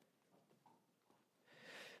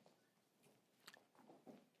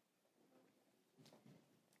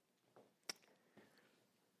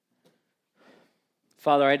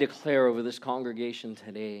 Father, I declare over this congregation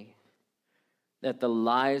today that the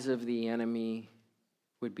lies of the enemy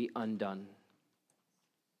would be undone.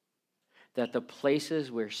 That the places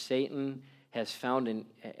where Satan has found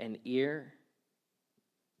an ear,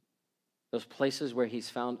 those places where he's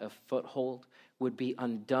found a foothold, would be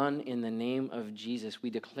undone in the name of Jesus. We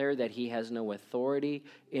declare that he has no authority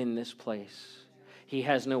in this place. He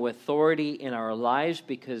has no authority in our lives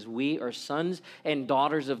because we are sons and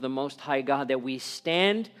daughters of the Most High God, that we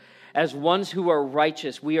stand as ones who are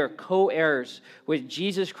righteous. We are co-heirs with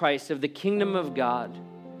Jesus Christ of the kingdom of God.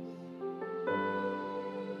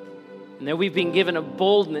 And that we've been given a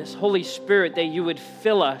boldness, Holy Spirit, that you would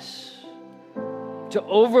fill us to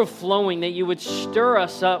overflowing, that you would stir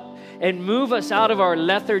us up and move us out of our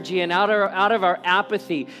lethargy and out of our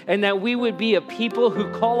apathy, and that we would be a people who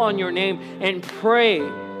call on your name and pray.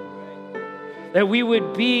 That we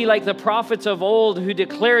would be like the prophets of old who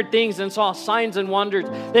declared things and saw signs and wonders.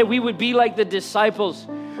 That we would be like the disciples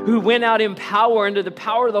who went out in power under the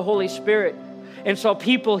power of the Holy Spirit and saw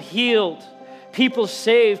people healed, people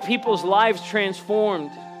saved, people's lives transformed.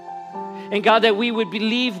 And God, that we would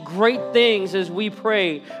believe great things as we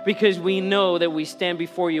pray, because we know that we stand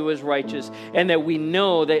before you as righteous, and that we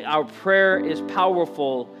know that our prayer is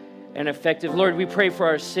powerful and effective. Lord, we pray for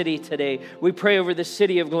our city today. We pray over the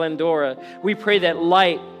city of Glendora. We pray that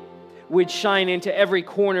light would shine into every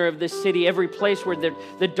corner of this city, every place where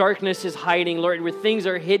the darkness is hiding, Lord, where things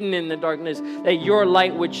are hidden in the darkness, that your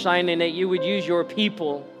light would shine and that you would use your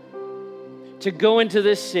people to go into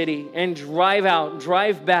this city and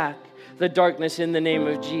drive back the darkness in the name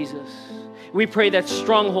of Jesus. We pray that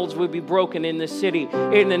strongholds would be broken in the city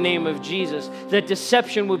in the name of Jesus, that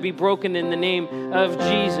deception would be broken in the name of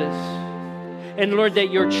Jesus. And Lord,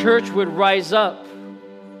 that your church would rise up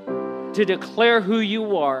to declare who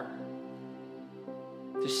you are,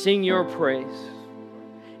 to sing your praise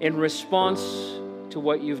in response to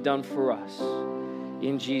what you've done for us.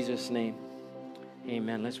 In Jesus' name,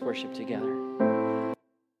 amen. Let's worship together.